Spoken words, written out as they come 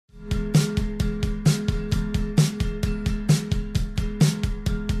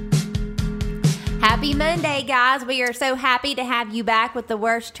Happy Monday, guys. We are so happy to have you back with the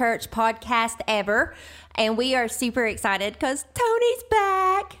Worst Church podcast ever. And we are super excited because Tony's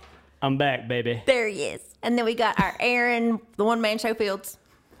back. I'm back, baby. There he is. And then we got our Aaron, the one-man show Fields.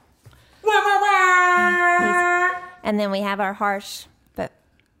 And then we have our harsh but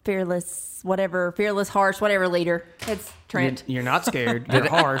fearless, harsh, whatever leader. It's Trent. You're not scared. You're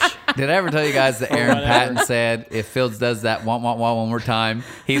harsh. Did I ever tell you guys that Aaron Patton said if Fields does that wah wah wah one more time,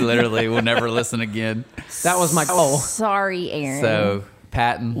 he literally will never listen again? That was my goal. Sorry, Aaron. So,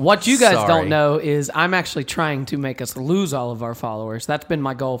 Patton, What you guys sorry. don't know is I'm actually trying to make us lose all of our followers. That's been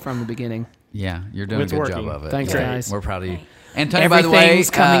my goal from the beginning. Yeah, you're doing It's a good working. job of it. Thanks, Great. guys. We're proud of you. And Tony, by the way, Everything's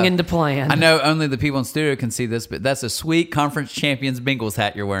coming into plan. I know only the people in studio can see this, but that's a sweet Conference Champions Bengals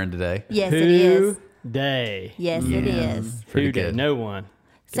hat you're wearing today. Yes, it is. Day. Yes, it is. Pretty Who did? good. No one.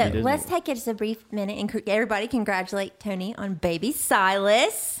 So It is. let's take just a brief minute and everybody congratulate Tony on baby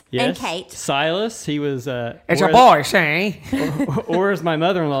Silas Yes. and Kate. Silas, he was... It's or a boy, say. Or as my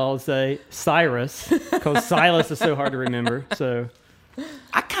mother-in-law would say, Cyrus, because Silas is so hard to remember. So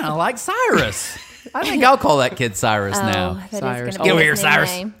I kind of like Cyrus. I think I'll call that kid Cyrus now. That is Cyrus. gonna be Get over his here, new Cyrus.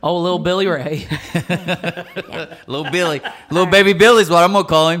 name. Oh, little Billy Ray. Little Billy. Little baby Billy's what I'm going to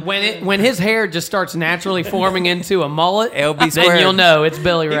call him. When his hair just starts naturally forming into a mullet, LB then squared. you'll know it's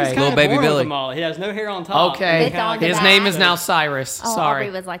Billy he was Ray. kind Little of baby born with Billy. a mullet. He has no hair on top. Okay. It's on the His back. name is now Cyrus. Oh, Sorry.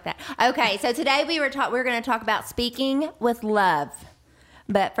 Aubrey was like that. Okay, so today we're going to talk about speaking with love.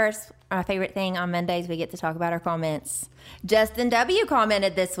 But first, my favorite thing on Mondays, we get to talk about our comments. Justin W.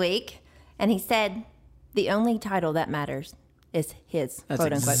 commented this week, and he said, the only title that matters is his, That's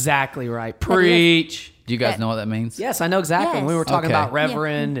quote unquote. exactly right. Preach. Do you guys know what that means? Yes, I know exactly. Yes. We were talking Okay. about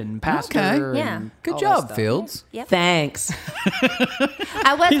reverend and pastor. Okay. Yeah. and Good all that job, stuff. Fields. Yep. Thanks.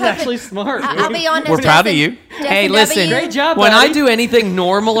 I was He's hoping- actually smart. I'll be honest. We're proud of you. Hey, Justin listen. W. Great job, When buddy. I do anything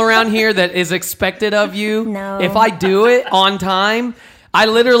normal around here that is expected of you, No. if I do it on time, I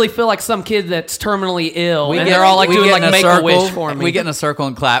literally feel like some kid that's terminally ill, and they're all like we doing get like in a make a wish circle, for me. We get in a circle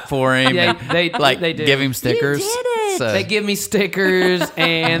and clap for him. Yeah, and, they do. give him stickers. did it. So, They give me stickers,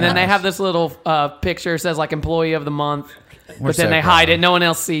 and then they have this little picture that says like employee of the month, but so then they proud. hide it. No one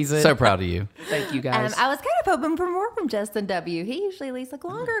else sees it. so proud of you. Thank you guys. I was kind of hoping for more from Justin W. He usually leaves like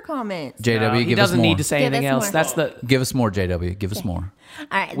longer comments. JW, he give us doesn't more. need to say Give anything us else. more. That's the Give us more, JW. Give us more. All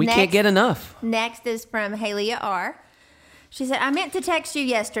right, we can't get enough. Next is from Halia R. She said, I meant to text you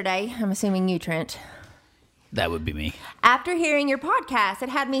yesterday. I'm assuming you, Trent. That would be me. After hearing your podcast, it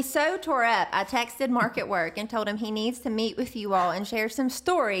had me so tore up. I texted Mark at work and told him he needs to meet with you all and share some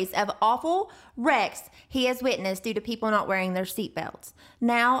stories of awful wrecks he has witnessed due to people not wearing their seatbelts.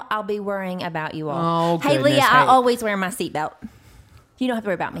 Now I'll be worrying about you all. Oh, hey, goodness. Leah, I Hey. always wear my seatbelt. You don't have to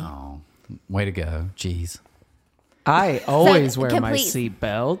worry about me. Oh, way to go. Jeez. I always wear my complete-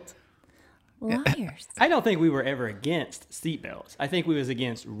 seatbelt. Liars. I don't think we were ever against seatbelts. I think we was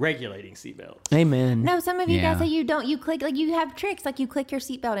against regulating seatbelts. Amen. No, some of you Yeah. guys say you don't. You click, like you have tricks, like you click your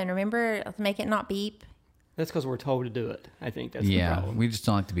seatbelt in. Remember, to make it not beep. That's because we're told to do it. I think that's the Yeah, problem. we just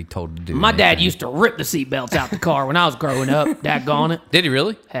don't like to be told to do My dad anything. used to rip the seatbelts out the car when I was growing up. Daggone it. Did he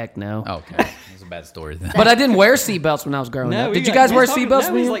really? Heck no. Oh, okay. That's a bad story then. But I didn't wear seatbelts when I was growing up. Did you guys wear seatbelts? No,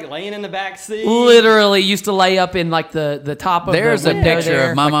 when he's you- like laying in the back seat. Literally used to lay up in like the top of There's the a window picture there,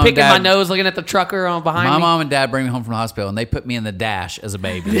 of my like mom and picking my dad- nose, looking at the trucker on behind My me. mom and dad bring me home from the hospital, and they put me in the dash as a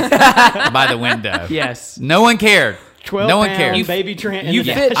baby by the window. Yes. No one cared. 12 no one pound cared. baby Trent. in you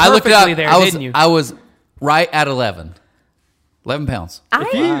the fit dash. I looked it up. perfectly there, I was, didn't you? I was right at 11. 11 pounds.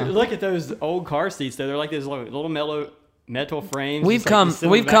 If you look at those old car seats, though, they're like those little metal frames. We've It's like you sit on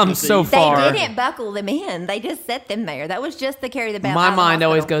the we've back of come the so seat. They far. didn't buckle them in. They just set them there. That was just to carry the bell. My out of the mind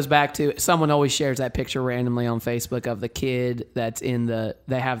always hospital. goes back to someone always shares that picture randomly on Facebook of the kid that's in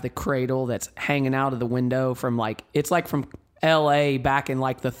they have the cradle that's hanging out of the window from it's like from LA back in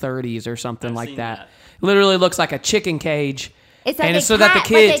like the 30s or something I've like seen that. that. Literally looks like a chicken cage. It's like and a it's so cat, that the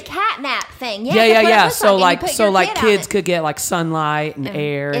kids like a catnap thing. Yeah, yeah, that's what it looks So and you like put so your like kid out kids in- could get like sunlight and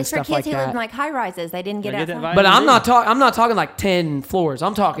air and It's for stuff kids like who live in that. like high rises. They didn't get They get that outside. vitamin But D. I'm not talking like 10 floors.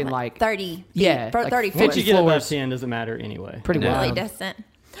 I'm talking like 30. Yeah, for like 30 50 Once floors. you get above floors. 10, doesn't matter anyway. pretty It really wild. doesn't.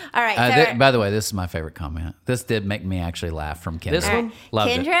 All right. So By the way, this is my favorite comment. This did make me actually laugh from Kendra. This one? Loved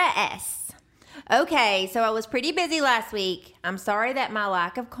it. Kendra S. Okay, so I was pretty busy last week. I'm sorry that my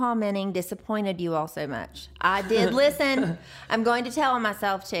lack of commenting disappointed you all so much. I did listen. I'm going to tell on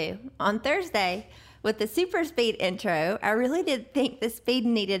myself too. On Thursday, With the super speed intro, I really did think the speed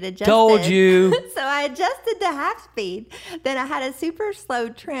needed adjusted. Told you. So I adjusted to half speed. Then I had a super slow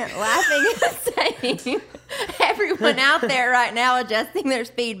Trent laughing and saying, everyone out there right now adjusting their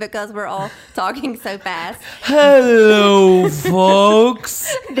speed because we're all talking so fast. Hello,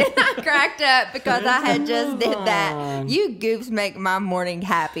 folks. Then I cracked up because I had just did that. You goofs make my morning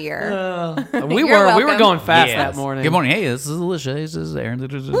happier. We You're were welcome. going fast Yes. that morning. Good morning. Hey, this is Alicia. This is Aaron.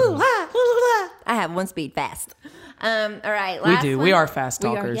 I have one speed fast. All right. We Last do. one. We are fast We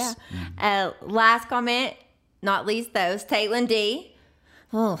are, talkers. yeah. Last comment, not least those. Caitlin D.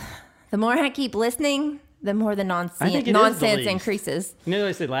 Oh, the more I keep listening, the more the I think it is the nonsense least. increases. You know,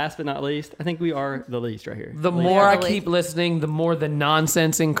 they said last but not least. I think we are the least right here. The Least. more I Totally. keep listening, the more the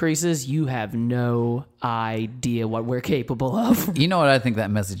nonsense increases. You have no idea what we're capable of. You know what I think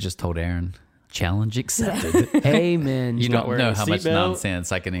that message just told Aaron? Challenge accepted. Amen. You not don't wearing know a how much seatbelt.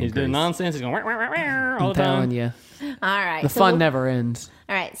 nonsense I can He's increase. doing nonsense. He's going "Wah, wah, wah, wah," all I'm the time. telling you. All right. The so fun we'll- never ends.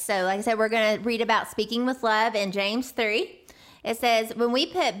 All right. So, like I said, we're going to read about speaking with love in James 3. It says, when we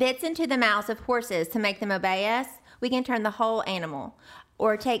put bits into the mouths of horses to make them obey us, we can turn the whole animal.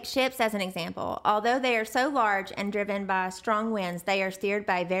 Or take ships as an example. Although they are so large and driven by strong winds, they are steered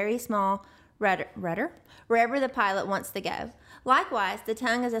by a very small rudder wherever the pilot wants to go. Likewise, the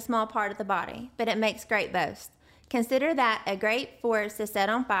tongue is a small part of the body, but it makes great boast. Consider that a great forest is set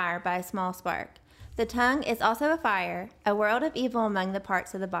on fire by a small spark. The tongue is also a fire, a world of evil among the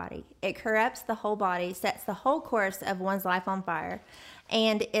parts of the body. It corrupts the whole body, sets the whole course of one's life on fire,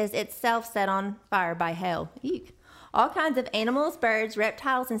 and is itself set on fire by hell. Eek. All kinds of animals, birds,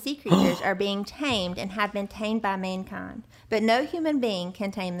 reptiles, and sea creatures are being tamed and have been tamed by mankind. But no human being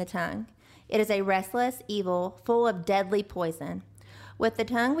can tame the tongue. It is a restless evil, full of deadly poison. With the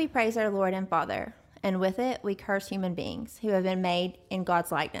tongue we praise our Lord and Father, and with it we curse human beings who have been made in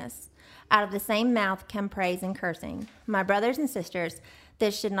God's likeness. Out of the same mouth come praise and cursing. My brothers and sisters,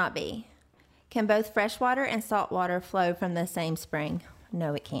 this should not be. Can both fresh water and salt water flow from the same spring?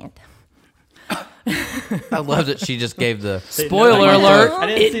 No, it can't. I love that she just gave the Spoiler No, alert, I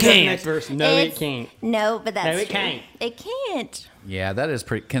didn't it see that can't. next verse. No, It's- it can't. No, but that's No, it true. can't. It can't. Yeah, that is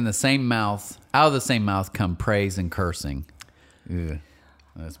pretty. Can the same mouth, out of the same mouth, come praise and cursing? Ugh,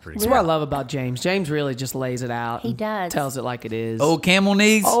 that's pretty. That's what I love about James. James really just lays it out. He and does. Tells it like it is. Oh, camel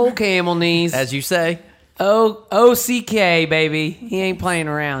knees, Oh, camel knees. as you say. OCK, baby. He ain't playing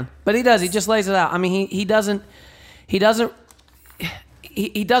around. But he does. He just lays it out. I mean, he doesn't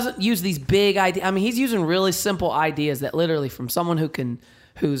use these big ideas. I mean, he's using really simple ideas that literally from someone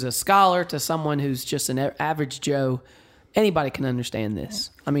who's a scholar to someone who's just an average Joe, anybody can understand this.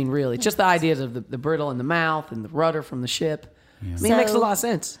 I mean, really. Just the ideas of the brittle in the mouth and the rudder from the ship. I mean, it makes a lot of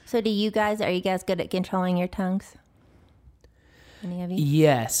sense. So are you guys good at controlling your tongues? Any of you?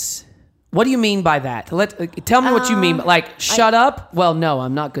 Yes. What do you mean by that? Tell me what you mean. Like, shut up? Well, no,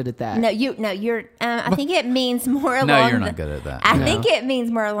 I'm not good at that. No, you're. I think it means more along. No, you're not good at that. I think it means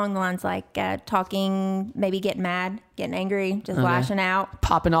more along the lines like talking, maybe getting mad, getting angry, just lashing out,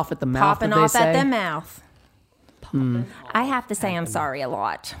 Popping off at the mouth, popping did they off say? at the mouth. I have to say I'm sorry a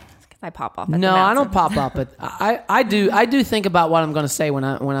lot because I pop off. At No, the mouth I don't pop up, but I do think about what I'm going to say when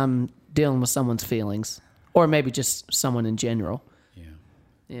I'm dealing with someone's feelings, or maybe just someone in general.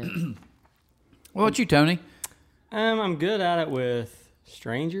 Yeah. What about you, Tony? I'm good at it with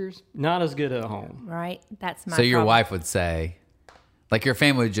strangers. Not as good at home. Right, that's my. So your problem. wife would say, like your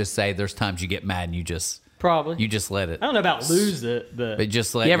family would just say, there's times you get mad and you just Probably. let it. I don't know about lose it, but But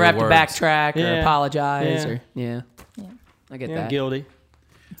just let You ever your have words. to backtrack or Yeah. apologize Yeah. or I get yeah, that. guilty.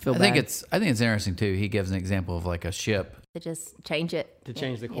 Feel I think bad. it's interesting too. He gives an example of like a ship. to just change it. To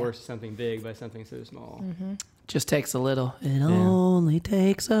change the course of something big by something so small. Just takes a little. It only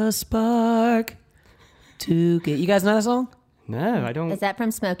takes a spark to get. You guys know that song? No, I don't. Is that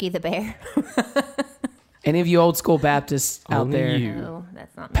from Smokey the Bear? Any of you old school Baptists out Only there? you. No,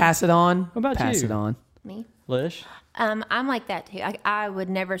 that's not me. Pass it on. What about Pass you? it on. Me. Lish? I'm like that too. I would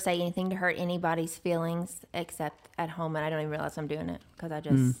never say anything to hurt anybody's feelings except at home, and I don't even realize I'm doing it because I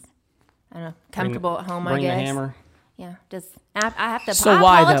just, I don't know, comfortable at home. I Bring guess. the hammer. Yeah, just I have to. So I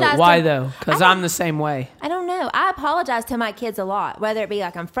why apologize though? Why to- though? Because I don't- I'm the same way. I don't know. I apologize to my kids a lot, whether it be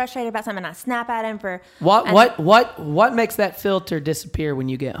like I'm frustrated about something, I snap at them for What makes that filter disappear when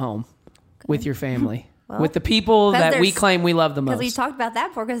you get home with your family, with the people 'cause that they're we s- claim we love the because we most? talked about that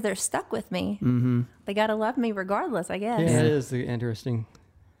before. Because they're stuck with me. Mm-hmm. They gotta love me regardless, I guess. Yeah, it is the interesting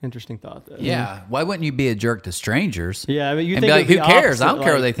thought, though. Yeah. Why wouldn't you be a jerk to strangers? Yeah, I mean, you and think be like, it'd be who cares? I don't opposite,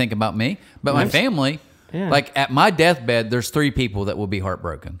 care what like- they think about me. But my family, Yeah. like at my deathbed, there's 3 people that will be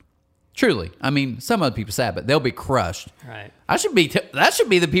heartbroken. Truly. I mean, some other people sad, but they'll be crushed. Right. That should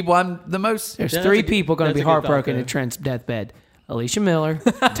be the people I'm the most. There's Yeah, three that's a good- people going to that's be a good thought, heartbroken though. at Trent's deathbed: Alicia Miller,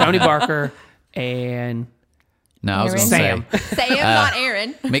 Tony Barker, and No, I was going to Aaron. say Sam, not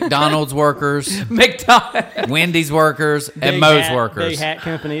Aaron. McDonald's workers, McDonald Wendy's workers, and Big Moe's hat- workers. Big hat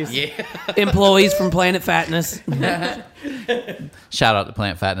companies. Yeah. employees from Planet Fatness. Shout out to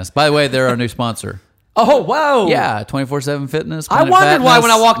Plant Fatness. By the way, they're our new sponsor. Oh, whoa! Yeah, 24/7 Fitness. I Planet wondered why Fatness.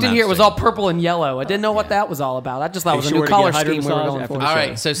 when I walked in No, here it was I'm all purple and yellow. I didn't know what that was all about. I just thought it was a Be new sure to color get hydro scheme we were massage going after for. the All show.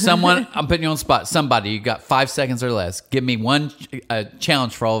 right, so someone, I'm putting you on the spot. Somebody, you got 5 seconds or less. Give me one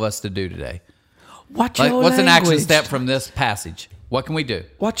challenge for all of us to do today. Watch Like, your what's an action language. step from this passage? What can we do?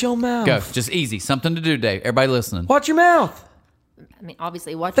 Watch your mouth. Go. Just easy. Something to do today. Everybody listening. Watch your mouth. I mean,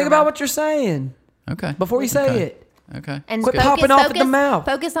 obviously, watch. Think your about mouth. what you're saying Okay. before you say Okay. it. Okay. And Quit focus, popping off at focus, the mouth.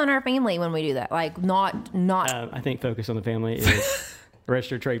 Focus on our family when we do that. Like, not. I think focus on the family is a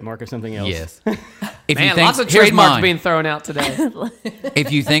registered trademark or something else. Yes. If Man, you think, lots of here's trademarks mine. being thrown out today.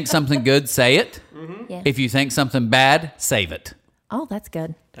 If you think something good, say it. Yeah. If you think something bad, save it. Oh, that's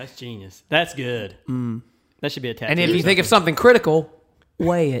good. That's genius. That's good. That should be a tattoo. And if or you think of something. something critical,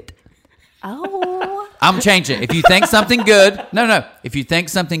 weigh it. Oh, I'm changing it. If you think something good, no. If you think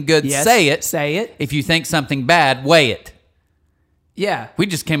something good, Yes, say it. Say it. If you think something bad, weigh it. Yeah. We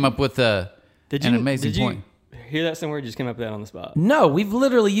just came up with an amazing did you point. hear that somewhere? Or just came up with that on the spot. No, we've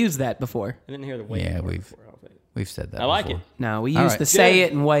literally used that before. I didn't hear the way. Yeah, we've said that. I like before. it. No, we All used right. the say Good.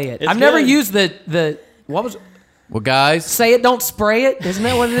 it and weigh it. It's I've never good. used the what was Well, guys. say it, don't spray it. Isn't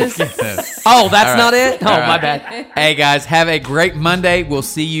that what it is? Oh, that's All right. not it. Oh, All my right. bad. Hey, guys, have a great Monday. We'll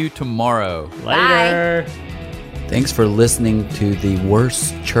see you tomorrow. Later. Thanks for listening to the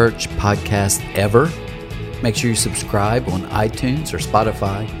Worst Church podcast ever. Make sure you subscribe on iTunes or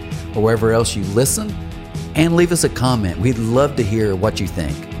Spotify or wherever else you listen, and leave us a comment. We'd love to hear what you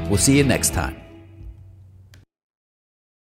think. We'll see you next time.